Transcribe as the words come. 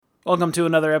Welcome to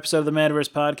another episode of the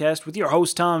Manaverse Podcast with your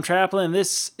host, Tom Traplin.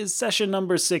 This is session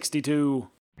number 62.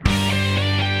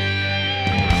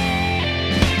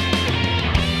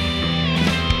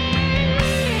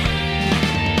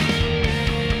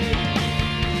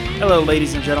 Hello,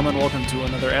 ladies and gentlemen. Welcome to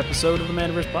another episode of the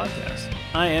Manaverse Podcast.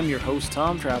 I am your host,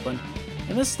 Tom Traplin,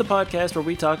 and this is the podcast where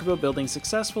we talk about building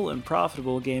successful and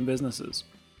profitable game businesses.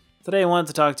 Today, I wanted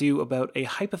to talk to you about a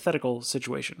hypothetical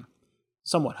situation.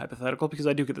 Somewhat hypothetical, because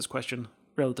I do get this question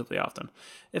relatively often.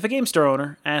 If a game store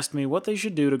owner asked me what they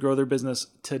should do to grow their business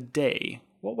today,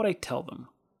 what would I tell them?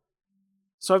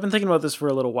 So I've been thinking about this for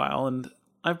a little while, and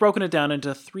I've broken it down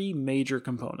into three major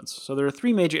components. So there are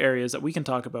three major areas that we can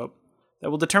talk about that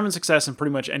will determine success in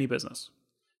pretty much any business.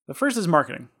 The first is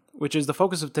marketing, which is the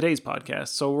focus of today's podcast,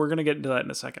 so we're going to get into that in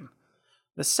a second.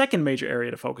 The second major area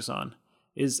to focus on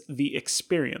is the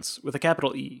experience, with a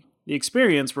capital E. The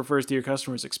experience refers to your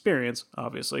customer's experience,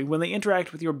 obviously, when they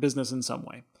interact with your business in some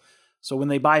way. So when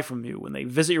they buy from you, when they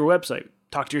visit your website,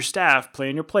 talk to your staff, play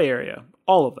in your play area,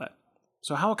 all of that.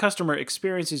 So how a customer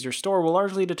experiences your store will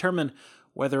largely determine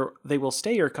whether they will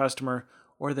stay your customer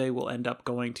or they will end up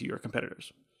going to your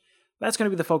competitors. That's going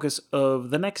to be the focus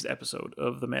of the next episode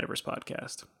of the Manaverse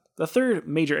Podcast. The third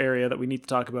major area that we need to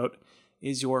talk about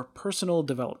is your personal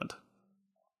development.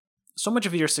 So much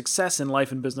of your success in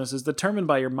life and business is determined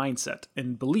by your mindset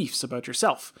and beliefs about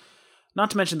yourself, not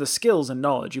to mention the skills and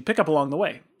knowledge you pick up along the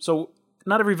way. So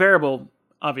not every variable,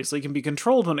 obviously, can be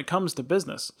controlled when it comes to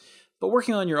business, but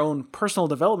working on your own personal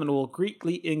development will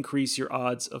greatly increase your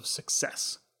odds of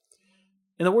success.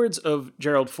 In the words of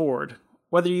Gerald Ford,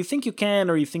 whether you think you can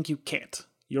or you think you can't,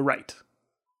 you're right.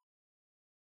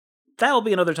 That will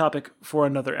be another topic for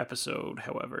another episode,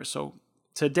 however. So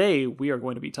today we are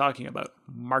going to be talking about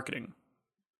marketing.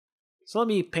 So let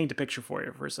me paint a picture for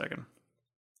you for a second.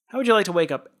 How would you like to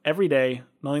wake up every day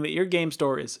knowing that your game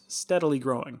store is steadily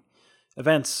growing?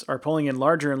 Events are pulling in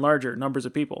larger and larger numbers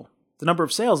of people. The number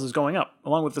of sales is going up,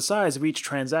 along with the size of each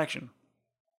transaction.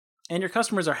 And your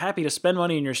customers are happy to spend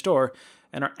money in your store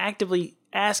and are actively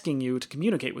asking you to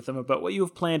communicate with them about what you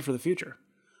have planned for the future.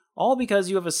 All because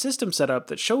you have a system set up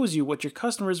that shows you what your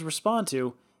customers respond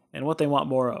to and what they want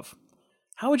more of.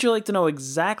 How would you like to know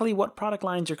exactly what product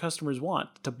lines your customers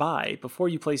want to buy before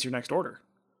you place your next order?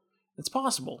 It's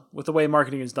possible with the way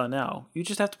marketing is done now. You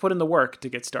just have to put in the work to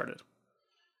get started.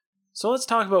 So let's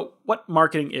talk about what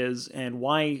marketing is and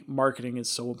why marketing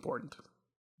is so important.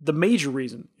 The major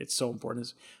reason it's so important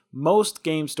is most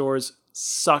game stores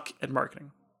suck at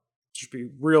marketing. Just be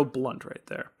real blunt right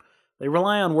there. They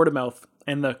rely on word of mouth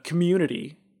and the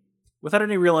community without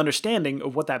any real understanding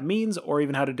of what that means or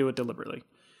even how to do it deliberately.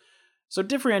 So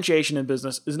differentiation in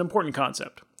business is an important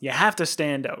concept. You have to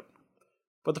stand out.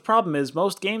 But the problem is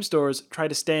most game stores try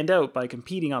to stand out by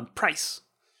competing on price.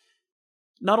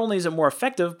 Not only is it more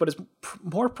effective, but it's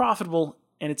more profitable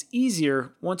and it's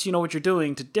easier once you know what you're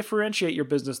doing to differentiate your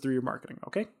business through your marketing,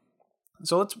 okay?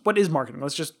 So what is marketing?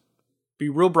 Let's just be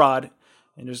real broad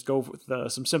and just go with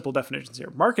some simple definitions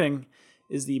here. Marketing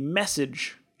is the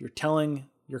message you're telling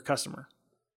your customer.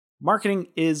 Marketing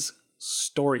is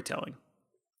storytelling.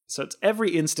 So it's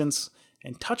every instance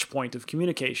and touch point of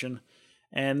communication,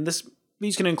 and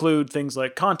these can include things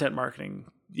like content marketing,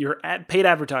 your paid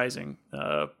advertising,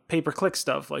 pay-per-click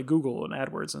stuff like Google and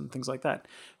AdWords and things like that,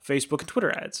 Facebook and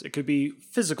Twitter ads. It could be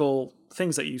physical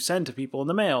things that you send to people in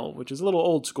the mail, which is a little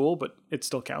old school, but it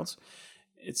still counts.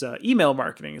 It's email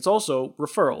marketing. It's also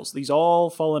referrals. These all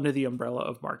fall under the umbrella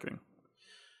of marketing.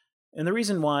 And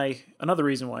another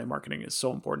reason why marketing is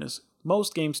so important is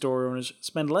most game store owners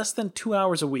spend less than 2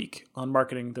 hours a week on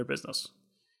marketing their business,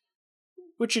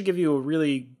 which should give you a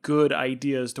really good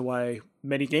idea as to why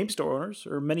many game store owners,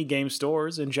 or many game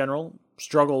stores in general,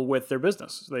 struggle with their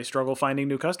business. They struggle finding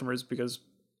new customers because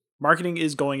marketing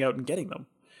is going out and getting them.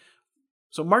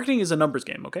 So marketing is a numbers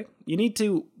game, okay? You need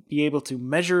to be able to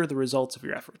measure the results of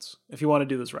your efforts if you want to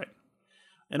do this right.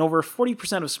 And over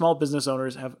 40% of small business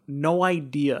owners have no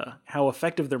idea how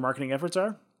effective their marketing efforts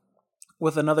are,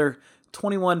 with another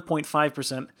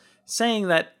 21.5% saying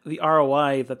that the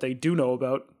ROI that they do know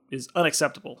about is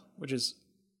unacceptable, which is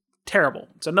terrible.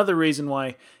 It's another reason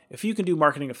why, if you can do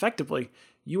marketing effectively,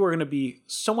 you are going to be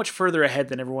so much further ahead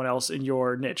than everyone else in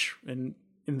your niche in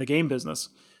the game business,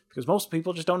 because most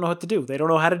people just don't know what to do. They don't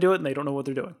know how to do it, and they don't know what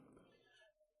they're doing.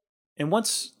 And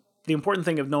once the important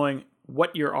thing of knowing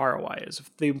what your ROI is,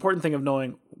 the important thing of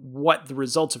knowing what the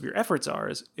results of your efforts are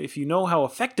is if you know how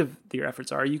effective your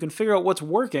efforts are, you can figure out what's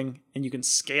working and you can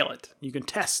scale it. You can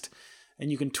test and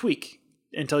you can tweak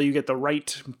until you get the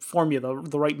right formula,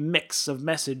 the right mix of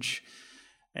message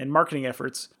and marketing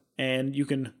efforts, and you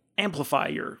can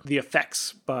amplify the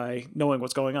effects by knowing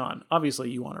what's going on. Obviously,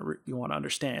 you want to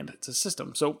understand it's a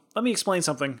system. So let me explain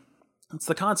something. It's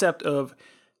the concept of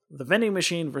the vending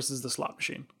machine versus the slot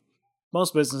machine.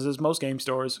 Most businesses, most game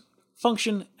stores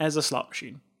function as a slot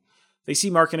machine. They see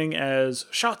marketing as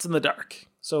shots in the dark.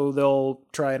 So they'll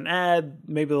try an ad,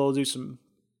 maybe they'll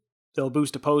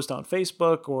boost a post on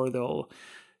Facebook, or they'll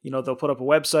put up a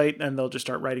website and they'll just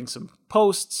start writing some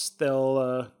posts.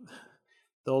 They'll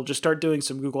just start doing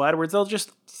some Google AdWords. They'll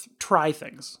just try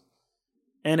things.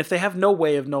 And if they have no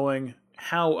way of knowing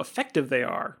how effective they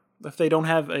are, if they don't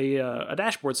have a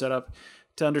dashboard set up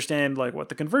to understand like what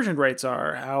the conversion rates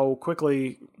are, how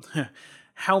quickly,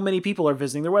 how many people are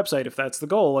visiting their website, if that's the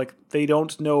goal, like they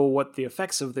don't know what the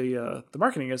effects of the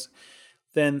marketing is,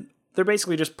 then they're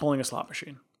basically just pulling a slot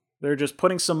machine. They're just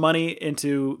putting some money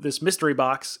into this mystery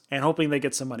box and hoping they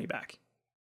get some money back,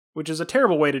 which is a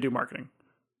terrible way to do marketing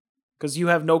because you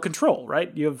have no control,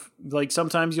 right? You have, like,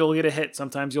 sometimes you'll get a hit,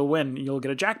 sometimes you'll win, you'll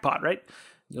get a jackpot, right?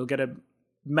 You'll get a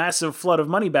massive flood of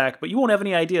money back, but you won't have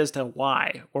any idea as to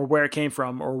why or where it came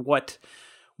from or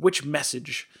which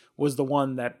message was the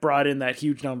one that brought in that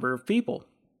huge number of people.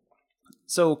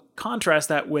 So contrast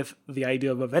that with the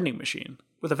idea of a vending machine.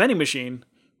 With a vending machine,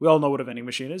 we all know what a vending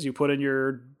machine is. You put in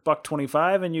your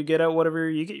 $1.25 and you get out whatever,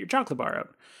 you get your chocolate bar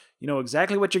out. You know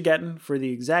exactly what you're getting for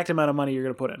the exact amount of money you're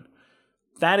going to put in.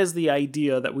 That is the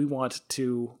idea that we want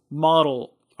to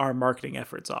model our marketing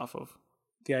efforts off of.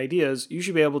 The idea is you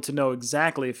should be able to know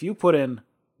exactly if you put in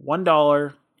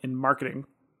 $1 in marketing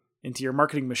into your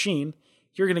marketing machine,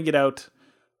 you're going to get out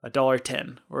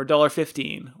 $1.10 or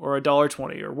 $1.15 or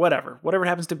 $1.20 or whatever it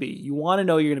happens to be. You want to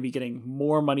know you're going to be getting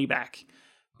more money back,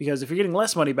 because if you're getting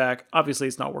less money back, obviously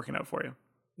it's not working out for you.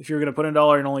 If you're going to put in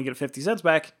 $1 and only get 50 cents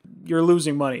back, you're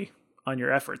losing money on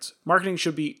your efforts. Marketing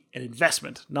should be an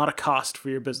investment, not a cost for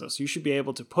your business. You should be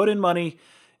able to put in money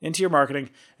into your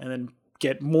marketing and then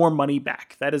get more money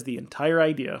back. That is the entire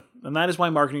idea. And that is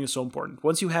why marketing is so important.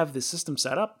 Once you have the system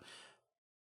set up,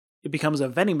 it becomes a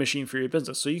vending machine for your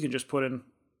business. So you can just put in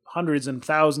hundreds and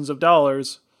thousands of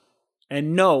dollars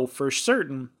and know for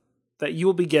certain that you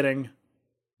will be getting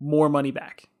more money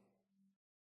back.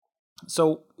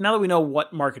 So now that we know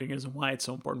what marketing is and why it's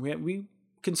so important, we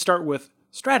can start with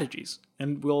strategies,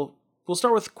 and we'll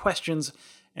start with questions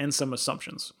and some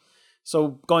assumptions.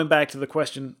 So going back to the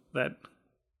question that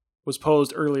was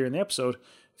posed earlier in the episode,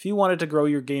 if you wanted to grow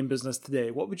your game business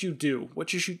today, what would you do? What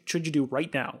should you do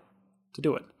right now to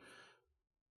do it?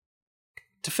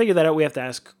 To figure that out, we have to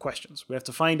ask questions. We have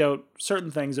to find out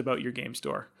certain things about your game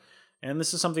store. And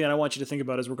this is something that I want you to think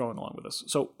about as we're going along with this.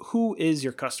 So who is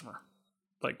your customer?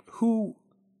 Like, who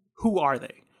are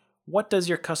they? What does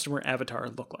your customer avatar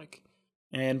look like?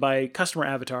 And by customer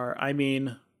avatar, I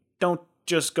mean, don't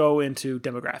just go into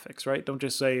demographics, right? Don't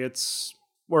just say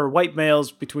we're white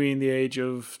males between the age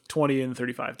of 20 and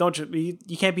 35.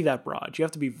 You can't be that broad. You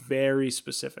have to be very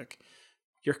specific.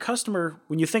 Your customer,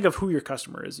 when you think of who your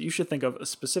customer is, you should think of a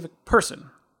specific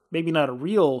person. Maybe not a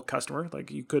real customer.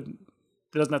 Like, it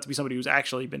doesn't have to be somebody who's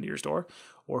actually been to your store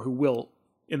or who will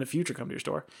in the future come to your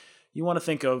store. You want to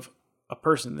think of a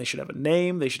person. They should have a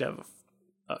name. They should have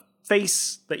a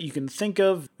face that you can think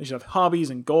of. They should have hobbies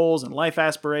and goals and life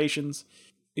aspirations.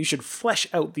 You should flesh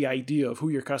out the idea of who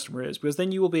your customer is, because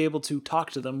then you will be able to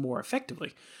talk to them more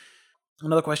effectively.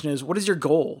 Another question is, what is your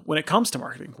goal when it comes to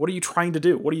marketing? What are you trying to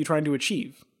do? What are you trying to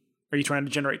achieve? Are you trying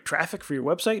to generate traffic for your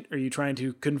website? Are you trying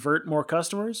to convert more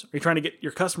customers? Are you trying to get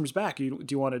your customers back? Do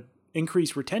you want to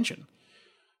increase retention?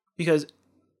 Because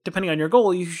depending on your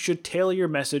goal, you should tailor your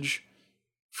message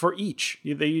for each.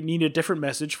 You need a different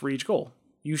message for each goal.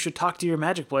 You should talk to your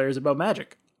Magic players about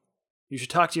Magic. You should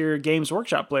talk to your Games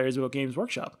Workshop players about Games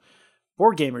Workshop.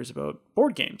 Board gamers about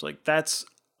board games. Like, that's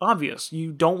obvious.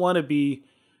 You don't want to be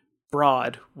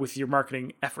broad with your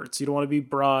marketing efforts. You don't want to be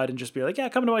broad and just be like, yeah,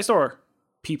 come to my store,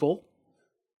 people.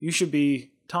 You should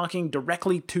be talking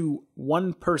directly to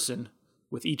one person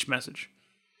with each message.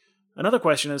 Another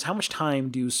question is, how much time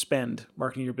do you spend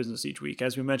marketing your business each week?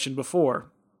 As we mentioned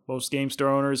before, most game store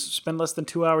owners spend less than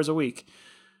 2 hours a week.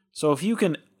 So if you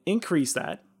can increase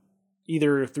that,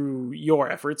 either through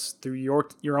your efforts, through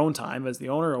your own time as the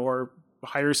owner, or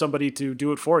hire somebody to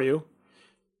do it for you,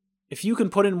 if you can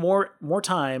put in more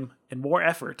time and more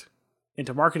effort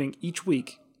into marketing each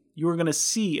week, you are going to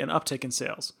see an uptick in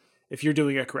sales if you're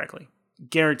doing it correctly.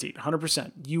 Guaranteed,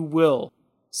 100%. You will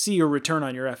see a return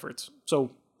on your efforts.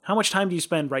 So how much time do you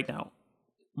spend right now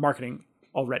marketing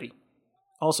already?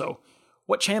 Also,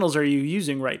 what channels are you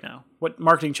using right now? What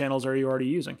marketing channels are you already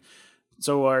using?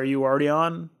 So are you already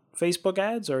on Facebook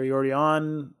ads? Are you already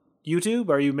on YouTube?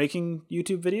 Are you making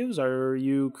YouTube videos? Are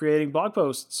you creating blog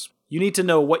posts? You need to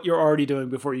know what you're already doing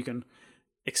before you can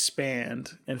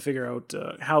expand and figure out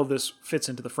how this fits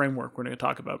into the framework we're going to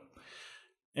talk about.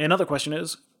 Another question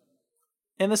is,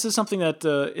 and this is something that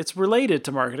it's related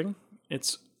to marketing.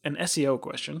 It's an SEO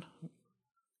question.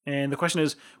 And the question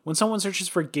is, when someone searches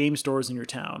for game stores in your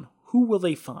town, who will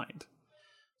they find?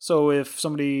 So if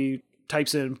somebody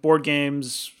types in board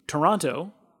games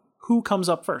Toronto, who comes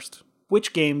up first?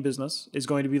 Which game business is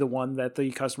going to be the one that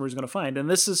the customer is going to find? And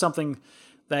this is something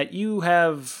that you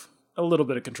have a little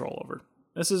bit of control over.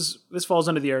 This falls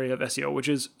under the area of SEO, which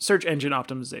is search engine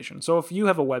optimization. So if you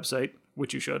have a website,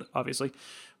 which you should, obviously,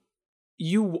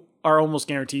 you are almost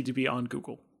guaranteed to be on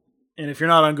Google. And if you're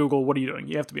not on Google, what are you doing?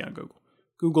 You have to be on Google.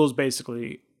 Google is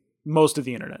basically most of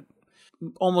the internet.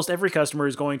 Almost every customer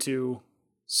is going to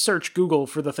search Google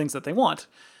for the things that they want.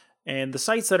 And the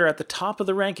sites that are at the top of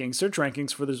the rankings, search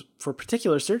rankings for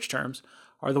particular search terms,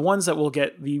 are the ones that will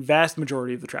get the vast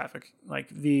majority of the traffic. Like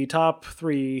the top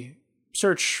 3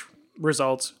 search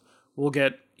results will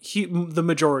get the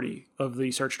majority of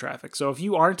the search traffic. So if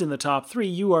you aren't in the top 3,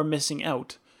 you are missing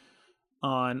out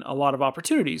on a lot of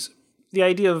opportunities. The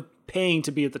idea of paying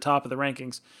to be at the top of the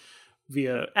rankings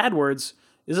via AdWords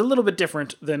is a little bit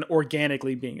different than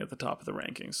organically being at the top of the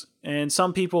rankings. And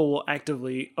some people will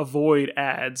actively avoid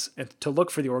ads to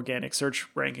look for the organic search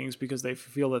rankings because they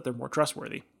feel that they're more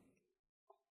trustworthy.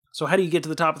 So how do you get to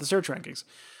the top of the search rankings?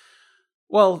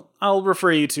 Well, I'll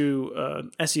refer you to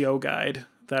an SEO guide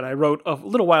that I wrote a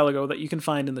little while ago that you can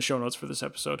find in the show notes for this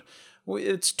episode.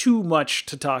 It's too much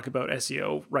to talk about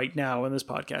SEO right now in this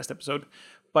podcast episode,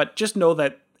 but just know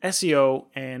that SEO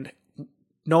and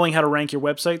knowing how to rank your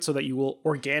website so that you will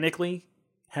organically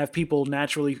have people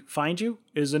naturally find you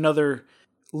is another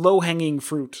low-hanging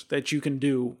fruit that you can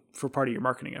do for part of your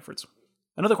marketing efforts.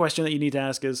 Another question that you need to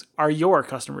ask is, are your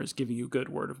customers giving you good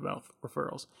word-of-mouth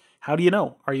referrals? How do you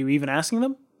know? Are you even asking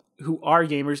them? Who are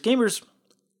gamers? Gamers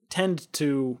tend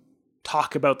to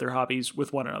talk about their hobbies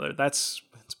with one another. It's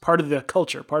part of the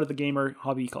culture, part of the gamer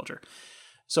hobby culture.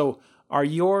 So are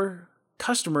your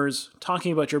customers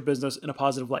talking about your business in a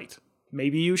positive light?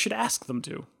 Maybe you should ask them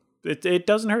to. It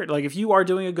doesn't hurt. Like if you are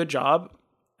doing a good job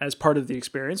as part of the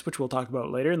experience, which we'll talk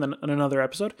about later in another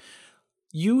episode,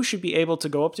 you should be able to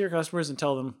go up to your customers and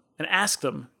tell them and ask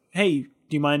them, hey, do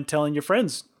you mind telling your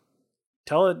friends?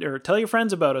 Tell your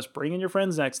friends about us. Bring in your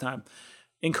friends next time.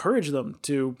 Encourage them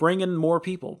to bring in more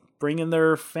people. Bring in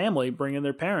their family. Bring in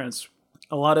their parents.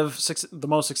 A lot of the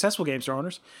most successful game store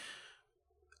owners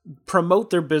promote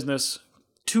their business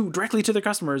directly to their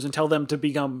customers and tell them to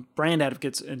become brand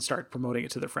advocates and start promoting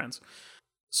it to their friends.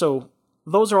 So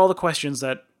those are all the questions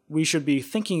that we should be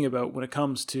thinking about when it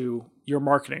comes to your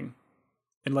marketing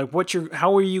and like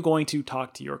how are you going to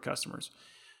talk to your customers?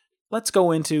 Let's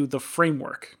go into the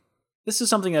framework. This is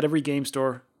something that every game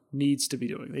store needs to be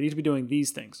doing. They need to be doing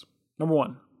these things. Number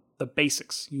 1, the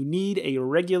basics. You need a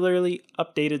regularly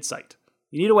updated site.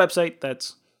 You need a website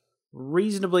that's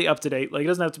reasonably up to date. Like it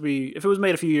doesn't have to be, if it was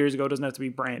made a few years ago, it doesn't have to be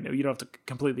brand new. You don't have to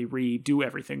completely redo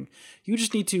everything. You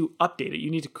just need to update it. You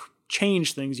need to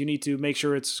change things. You need to make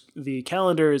sure the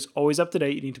calendar is always up to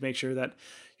date. You need to make sure that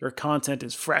your content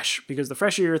is fresh, because the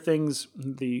fresher your things,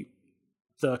 the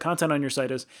content on your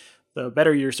site is, the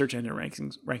better your search engine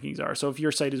rankings are. So if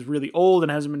your site is really old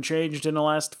and hasn't been changed in the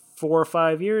last 4 or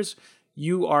 5 years,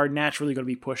 you are naturally going to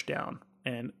be pushed down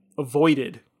and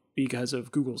avoided because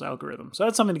of Google's algorithm. So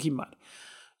that's something to keep in mind.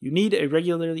 You need a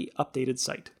regularly updated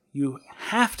site. You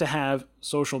have to have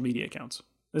social media accounts.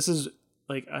 This is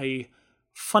like a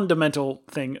fundamental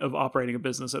thing of operating a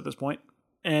business at this point,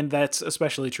 and that's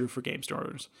especially true for game store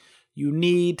owners. You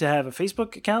need to have a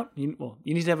Facebook account. You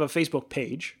need to have a Facebook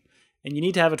page, and you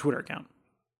need to have a Twitter account.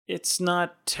 It's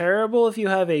not terrible if you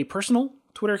have a personal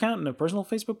Twitter account and a personal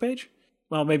Facebook page.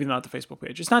 Well, maybe not the Facebook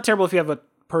page. It's not terrible if you have a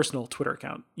personal Twitter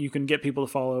account. You can get people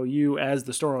to follow you as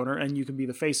the store owner, and you can be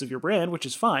the face of your brand, which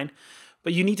is fine.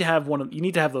 But you need to have you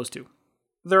need to have those two.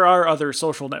 There are other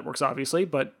social networks, obviously,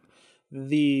 but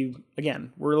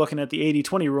again, we're looking at the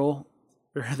 80-20 rule,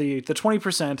 or the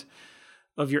 20%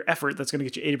 of your effort that's going to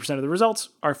get you 80% of the results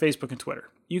are Facebook and Twitter.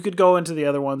 You could go into the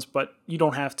other ones, but you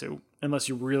don't have to unless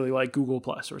you really like Google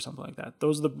Plus or something like that.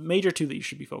 Those are the major 2 that you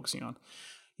should be focusing on.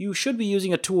 You should be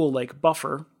using a tool like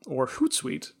Buffer or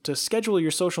Hootsuite to schedule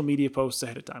your social media posts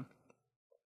ahead of time.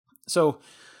 So,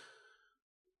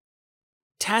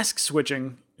 task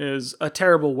switching is a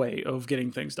terrible way of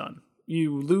getting things done.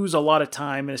 You lose a lot of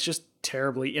time, and it's just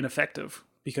terribly ineffective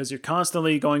because you're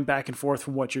constantly going back and forth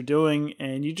from what you're doing,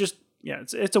 and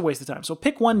it's a waste of time. So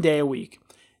pick one day a week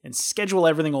and schedule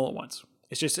everything all at once.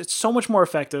 It's so much more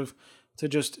effective to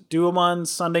just do them on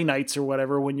Sunday nights or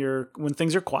whatever when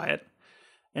things are quiet,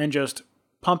 and just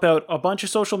pump out a bunch of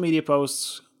social media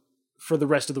posts for the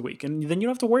rest of the week. And then you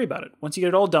don't have to worry about it. Once you get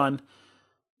it all done,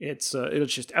 it's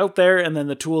just out there, and then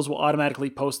the tools will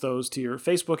automatically post those to your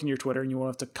Facebook and your Twitter, and you won't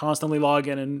have to constantly log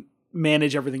in and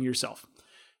manage everything yourself.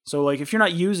 So like if you're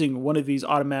not using one of these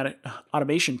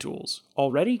automation tools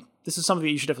already, this is something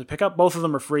that you should definitely pick up. Both of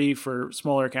them are free for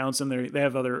smaller accounts, and they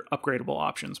have other upgradable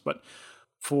options. But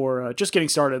for just getting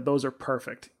started, those are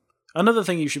perfect. Another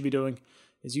thing you should be doing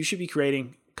is you should be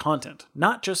creating content,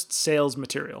 not just sales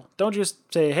material. Don't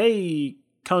just say, hey,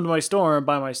 come to my store and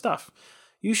buy my stuff.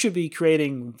 You should be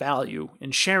creating value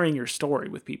and sharing your story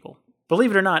with people.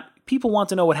 Believe it or not, people want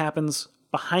to know what happens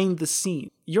behind the scenes.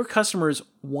 Your customers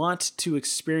want to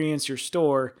experience your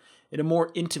store in a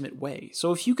more intimate way.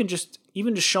 So if you can just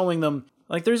showing them,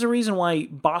 like there's a reason why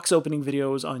box opening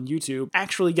videos on YouTube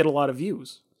actually get a lot of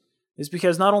views. It's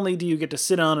because not only do you get to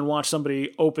sit down and watch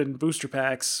somebody open booster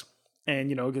packs and,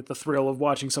 get the thrill of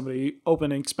watching somebody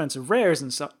open expensive rares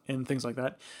and things like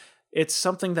that, it's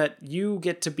something that you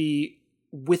get to be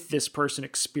with this person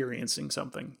experiencing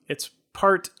something. It's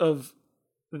part of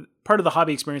the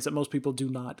hobby experience that most people do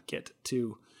not get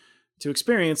to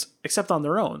experience except on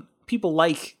their own. People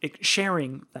like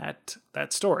sharing that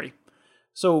story.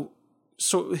 So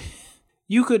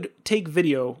you could take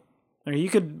video, or you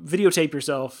could videotape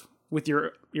yourself with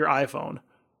your iPhone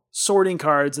sorting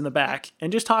cards in the back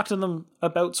and just talk to them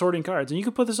about sorting cards. And you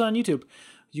could put this on YouTube.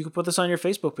 You could put this on your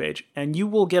Facebook page, and you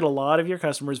will get a lot of your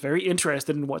customers very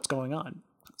interested in what's going on.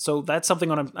 So that's what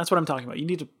I'm talking about. You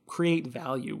need to create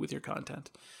value with your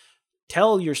content.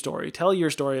 Tell your story. Tell your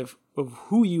story of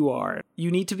who you are.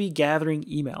 You need to be gathering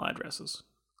email addresses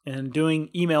and doing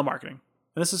email marketing.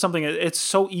 And this is something it's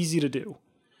so easy to do.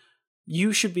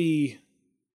 You should be,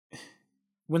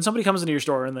 when somebody comes into your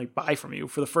store and they buy from you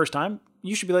for the first time,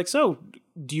 you should be like, so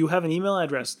do you have an email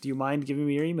address? Do you mind giving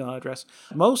me your email address?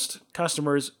 Most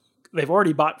customers, they've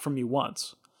already bought from you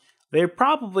once. They're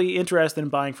probably interested in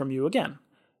buying from you again.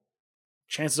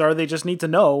 Chances are they just need to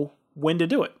know when to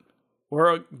do it,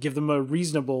 or give them a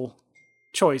reasonable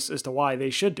choice as to why they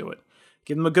should do it.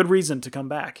 Give them a good reason to come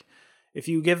back. If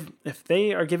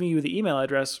they are giving you the email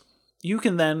address,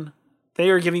 they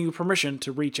are giving you permission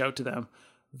to reach out to them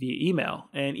via email.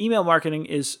 And email marketing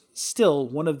is still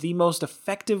one of the most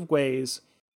effective ways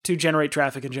to generate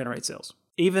traffic and generate sales.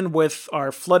 Even with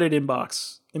our flooded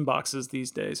inboxes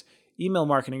these days, email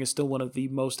marketing is still one of the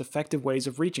most effective ways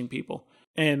of reaching people.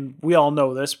 And we all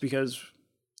know this because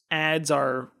ads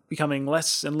are becoming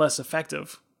less and less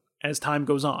effective as time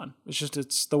goes on.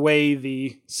 It's the way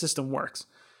the system works.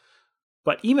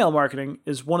 But email marketing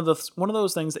is one of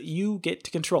those things that you get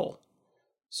to control.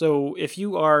 So if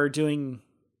you have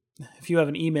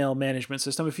an email management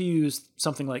system, if you use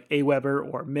something like Aweber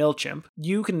or MailChimp,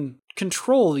 you can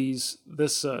control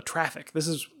this traffic. This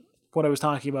is what I was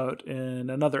talking about in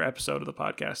another episode of the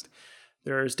podcast.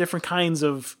 There's different kinds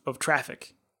of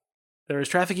traffic. There's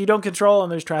traffic you don't control,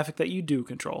 and there's traffic that you do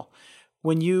control.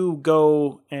 When you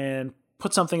go and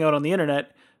put something out on the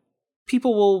internet,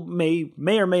 people may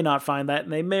or may not find that,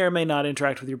 and they may or may not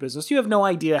interact with your business. You have no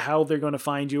idea how they're going to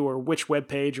find you or which web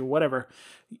page or whatever.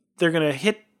 They're going to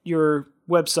hit your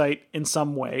website in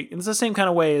some way. And it's the same kind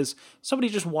of way as somebody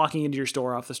just walking into your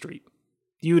store off the street.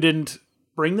 You didn't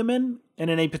bring them in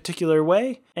any particular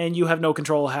way, and you have no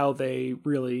control how they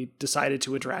really decided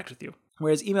to interact with you.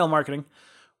 Whereas email marketing,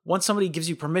 once somebody gives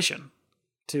you permission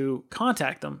to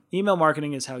contact them, email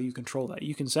marketing is how you control that.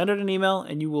 You can send out an email,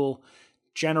 and you will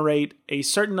generate a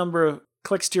certain number of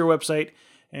clicks to your website,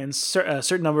 and a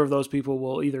certain number of those people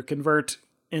will either convert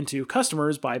into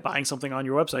customers by buying something on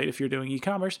your website if you're doing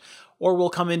e-commerce, or will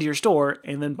come into your store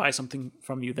and then buy something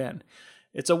from you then.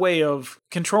 It's a way of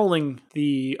controlling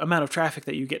the amount of traffic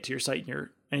that you get to your site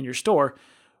and your store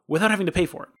without having to pay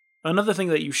for it. Another thing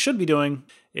that you should be doing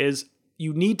is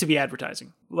you need to be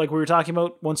advertising. Like we were talking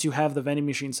about, once you have the vending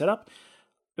machine set up,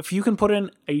 if you can put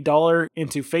in $1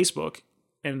 into Facebook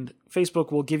and Facebook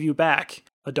will give you back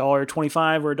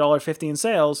 $1.25 or $1.50 in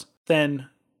sales, then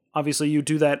obviously you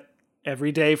do that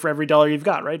every day for every dollar you've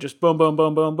got, right? Just boom, boom,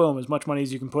 boom, boom, boom, as much money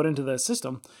as you can put into the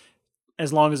system,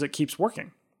 as long as it keeps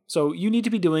working. So you need to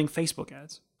be doing Facebook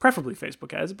ads, preferably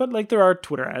Facebook ads, but like there are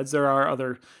Twitter ads, there are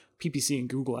other PPC and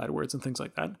Google AdWords and things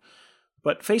like that.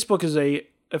 But Facebook is a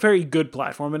very good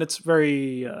platform, and it's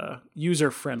very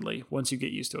user-friendly once you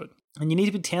get used to it. And you need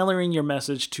to be tailoring your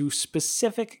message to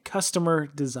specific customer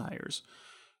desires.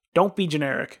 Don't be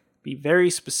generic. Be very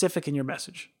specific in your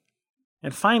message.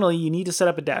 And finally, you need to set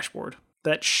up a dashboard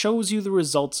that shows you the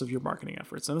results of your marketing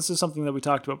efforts. And this is something that we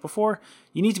talked about before.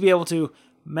 You need to be able to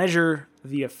measure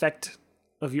the effect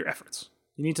of your efforts.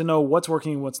 You need to know what's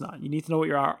working and what's not. You need to know what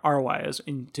your ROI is.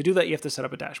 And to do that, you have to set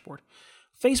up a dashboard.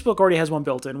 Facebook already has one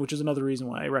built in, which is another reason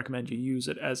why I recommend you use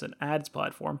it as an ads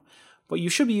platform. But you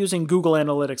should be using Google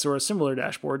Analytics or a similar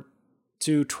dashboard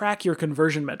to track your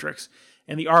conversion metrics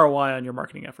and the ROI on your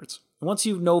marketing efforts. And once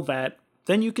you know that,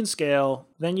 then you can scale.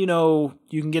 Then you know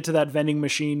you can get to that vending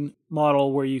machine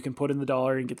model where you can put in the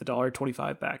dollar and get the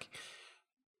 $1.25 back.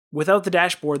 Without the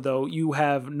dashboard, though, you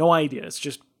have no idea. It's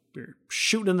just you're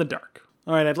shooting in the dark.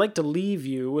 All right, I'd like to leave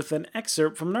you with an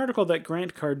excerpt from an article that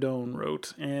Grant Cardone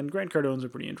wrote. And Grant Cardone's a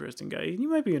pretty interesting guy. You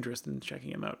might be interested in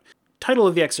checking him out. Title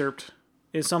of the excerpt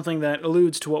is something that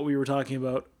alludes to what we were talking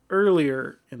about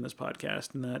earlier in this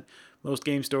podcast, and that most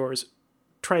game stores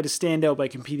try to stand out by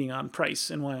competing on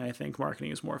price, and why I think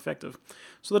marketing is more effective.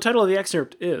 So the title of the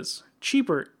excerpt is,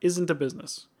 Cheaper Isn't a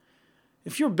Business.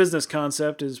 If your business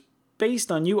concept is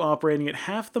based on you operating at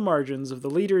half the margins of the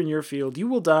leader in your field, you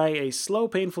will die a slow,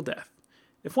 painful death.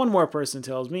 If one more person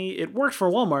tells me it worked for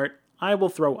Walmart, I will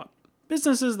throw up.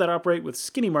 Businesses that operate with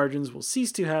skinny margins will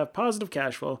cease to have positive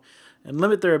cash flow and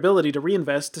limit their ability to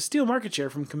reinvest to steal market share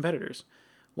from competitors.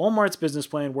 Walmart's business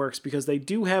plan works because they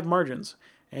do have margins,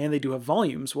 and they do have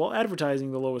volumes while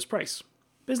advertising the lowest price.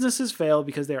 Businesses fail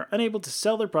because they are unable to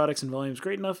sell their products in volumes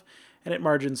great enough and at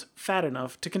margins fat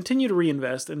enough to continue to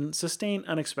reinvest and sustain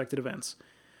unexpected events.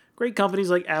 Great companies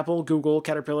like Apple, Google,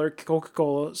 Caterpillar,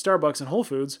 Coca-Cola, Starbucks, and Whole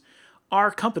Foods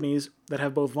are companies that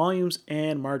have both volumes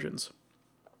and margins.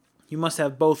 You must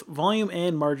have both volume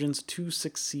and margins to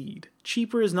succeed.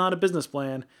 Cheaper is not a business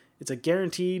plan. It's a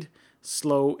guaranteed,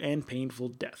 slow, and painful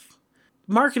death.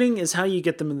 Marketing is how you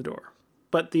get them in the door.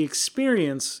 But the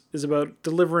experience is about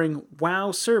delivering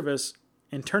wow service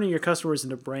and turning your customers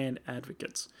into brand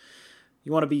advocates.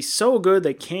 You want to be so good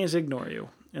they can't ignore you.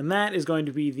 And that is going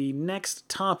to be the next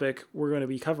topic we're going to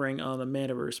be covering on the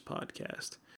Manaverse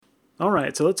podcast. All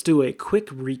right, so let's do a quick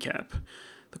recap.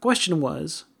 The question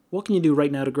was, what can you do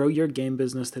right now to grow your game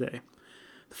business today?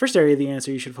 The first area of the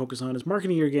answer you should focus on is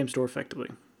marketing your game store effectively.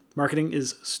 Marketing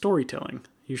is storytelling.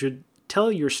 You should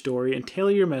tell your story and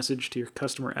tailor your message to your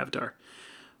customer avatar.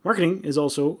 Marketing is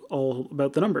also all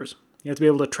about the numbers. You have to be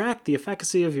able to track the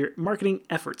efficacy of your marketing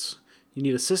efforts. You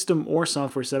need a system or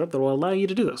software setup that will allow you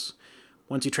to do this.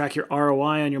 Once you track your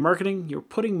ROI on your marketing, you're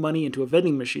putting money into a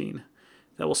vending machine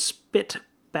that will spit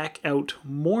back out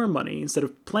more money instead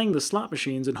of playing the slot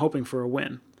machines and hoping for a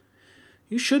win.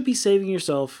 You should be saving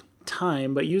yourself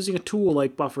time by using a tool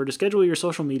like Buffer to schedule your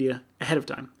social media ahead of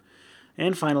time.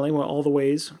 And finally, while all the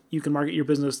ways you can market your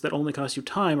business that only cost you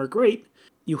time are great,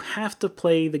 you have to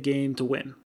play the game to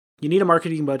win. You need a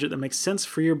marketing budget that makes sense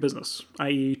for your business,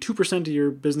 i.e. 2% of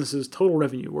your business's total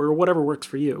revenue, or whatever works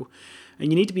for you.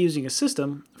 And you need to be using a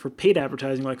system for paid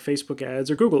advertising like Facebook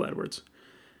ads or Google AdWords.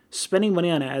 Spending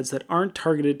money on ads that aren't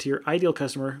targeted to your ideal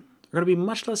customer are going to be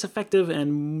much less effective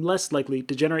and less likely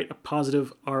to generate a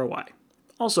positive ROI.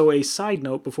 Also, a side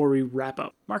note before we wrap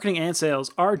up. Marketing and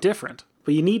sales are different,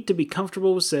 but you need to be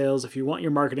comfortable with sales if you want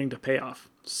your marketing to pay off.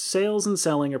 Sales and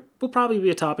selling will probably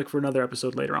be a topic for another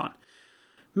episode later on.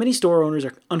 Many store owners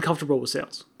are uncomfortable with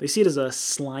sales. They see it as a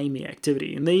slimy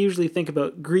activity, and they usually think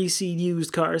about greasy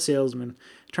used car salesmen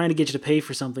trying to get you to pay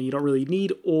for something you don't really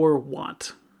need or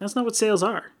want. That's not what sales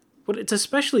are. But it's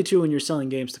especially true when you're selling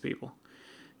games to people.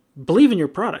 Believe in your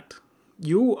product.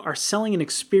 You are selling an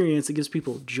experience that gives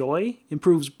people joy,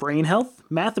 improves brain health,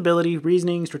 math ability,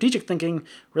 reasoning, strategic thinking,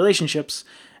 relationships,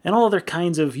 and all other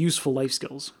kinds of useful life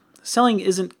skills. Selling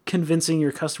isn't convincing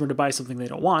your customer to buy something they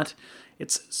don't want.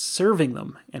 It's serving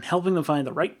them and helping them find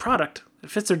the right product that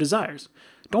fits their desires.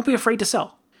 Don't be afraid to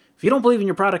sell. If you don't believe in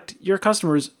your product, your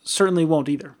customers certainly won't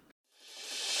either.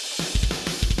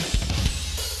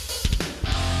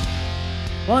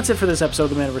 Well, that's it for this episode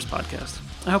of the Manaverse Podcast.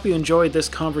 I hope you enjoyed this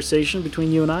conversation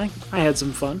between you and I. I had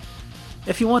some fun.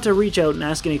 If you want to reach out and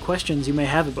ask any questions you may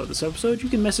have about this episode, you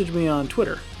can message me on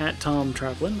Twitter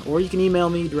 @TomTraplin, or you can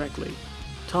email me directly,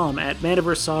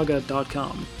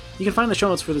 tom@manaversesaga.com. You can find the show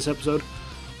notes for this episode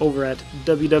over at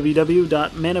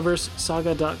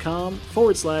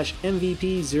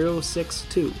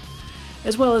www.manaversesaga.com/MVP062,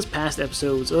 as well as past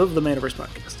episodes of the Manaverse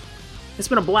Podcast. It's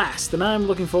been a blast, and I'm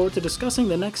looking forward to discussing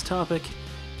the next topic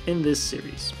in this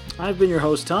series. I've been your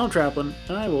host, Tom Traplin,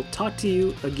 and I will talk to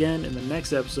you again in the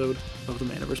next episode of the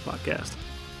Manaverse Podcast.